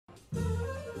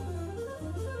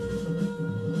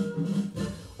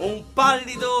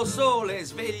pallido sole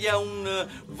sveglia un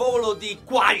volo di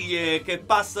quaglie che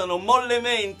passano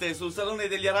mollemente sul Salone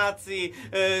degli Arazzi,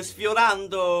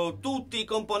 sfiorando tutti i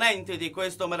componenti di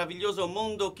questo meraviglioso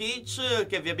mondo kitsch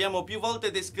che vi abbiamo più volte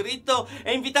descritto,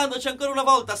 e invitandoci ancora una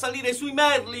volta a salire sui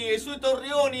merli e sui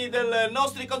torrioni dei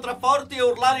nostri contrafforti e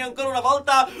urlare ancora una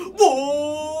volta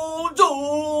buongiorno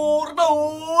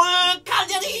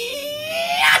Cagliari!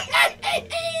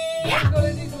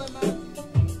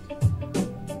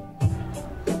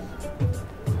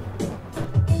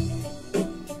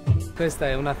 Questa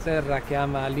è una terra che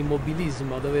ama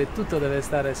l'immobilismo, dove tutto deve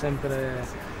stare sempre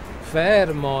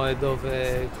fermo e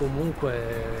dove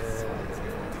comunque,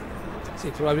 sì,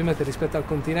 probabilmente rispetto al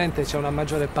continente c'è una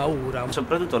maggiore paura.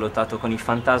 Soprattutto ho lottato con i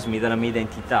fantasmi della mia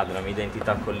identità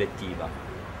collettiva.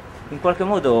 In qualche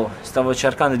modo stavo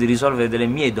cercando di risolvere delle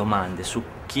mie domande su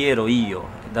chi ero io,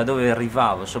 da dove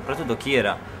arrivavo, soprattutto chi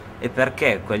era e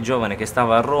perché quel giovane che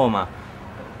stava a Roma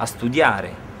a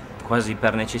studiare, quasi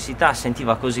per necessità,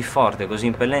 sentiva così forte, così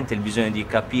impellente il bisogno di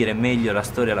capire meglio la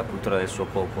storia e la cultura del suo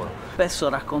popolo. Spesso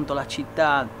racconto la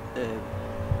città,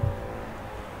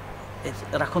 e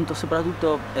racconto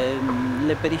soprattutto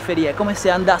le periferie, come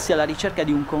se andassi alla ricerca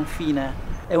di un confine.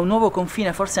 È un nuovo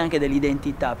confine forse anche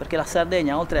dell'identità, perché la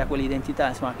Sardegna, oltre a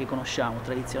quell'identità che conosciamo,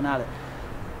 tradizionale,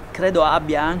 credo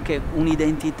abbia anche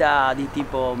un'identità di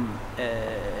tipo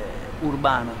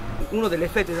urbano. Uno degli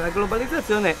effetti della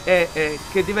globalizzazione è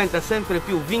che diventa sempre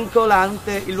più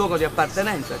vincolante il luogo di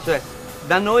appartenenza, cioè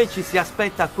da noi ci si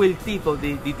aspetta quel tipo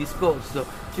di discorso,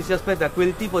 ci si aspetta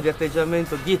quel tipo di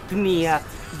atteggiamento, di etnia,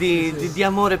 di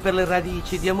amore per le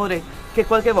radici, di amore che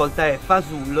qualche volta è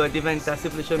fasullo e diventa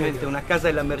semplicemente una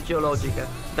casella merceologica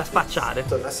da spacciare.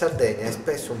 La Sardegna è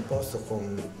spesso un posto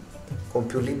con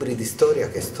più libri di storia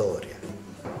che storia,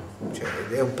 cioè,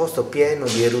 è un posto pieno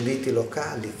di eruditi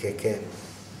locali che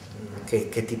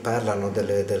ti parlano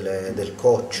del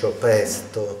coccio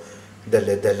pesto,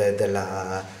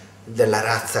 della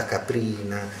razza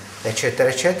caprina, eccetera,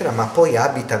 eccetera, ma poi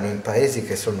abitano in paesi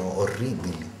che sono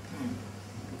orribili.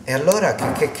 E allora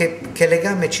che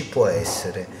legame ci può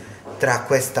essere tra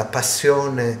questa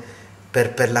passione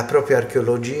per la propria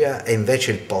archeologia e invece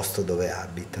il posto dove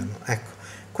abitano? Ecco,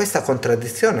 questa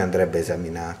contraddizione andrebbe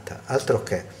esaminata, altro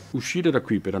che. Uscire da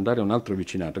qui per andare a un altro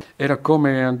vicinato era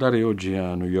come andare oggi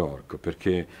a New York,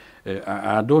 perché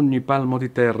ad ogni palmo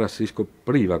di terra si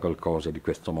scopriva qualcosa di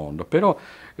questo mondo, però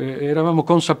eravamo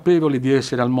consapevoli di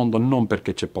essere al mondo non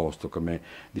perché c'è posto, come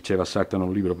diceva Sartre in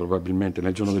un libro probabilmente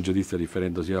nel giorno del giudizio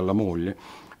riferendosi alla moglie,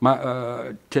 ma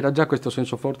c'era già questo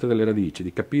senso forte delle radici,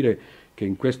 di capire che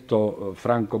in questo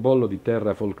francobollo di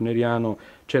terra faulkneriano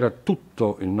c'era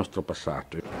tutto il nostro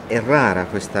passato. È rara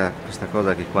questa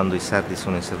cosa che quando i sardi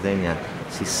sono in Sardegna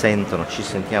ci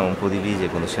sentiamo un po' divisi, e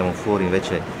quando siamo fuori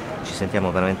invece ci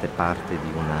sentiamo veramente parte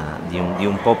di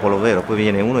un popolo vero. Poi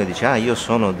viene uno e dice io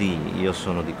sono di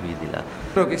qui, di là.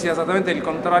 Credo che sia esattamente il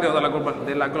contrario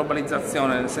della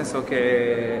globalizzazione, nel senso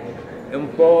che è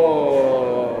un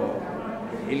po'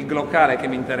 il globale che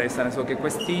mi interessa, nel senso che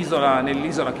quest'isola,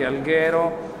 nell'isola che è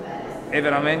Alghero, è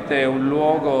veramente un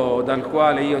luogo dal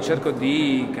quale io cerco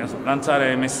di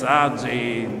lanciare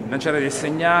messaggi, lanciare dei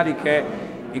segnali che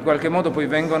in qualche modo poi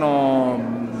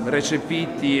vengono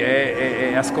recepiti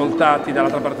e ascoltati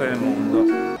dall'altra parte del mondo.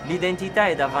 L'identità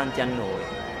è davanti a noi,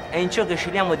 è in ciò che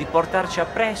scegliamo di portarci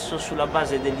appresso sulla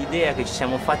base dell'idea che ci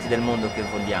siamo fatti del mondo che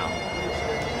vogliamo.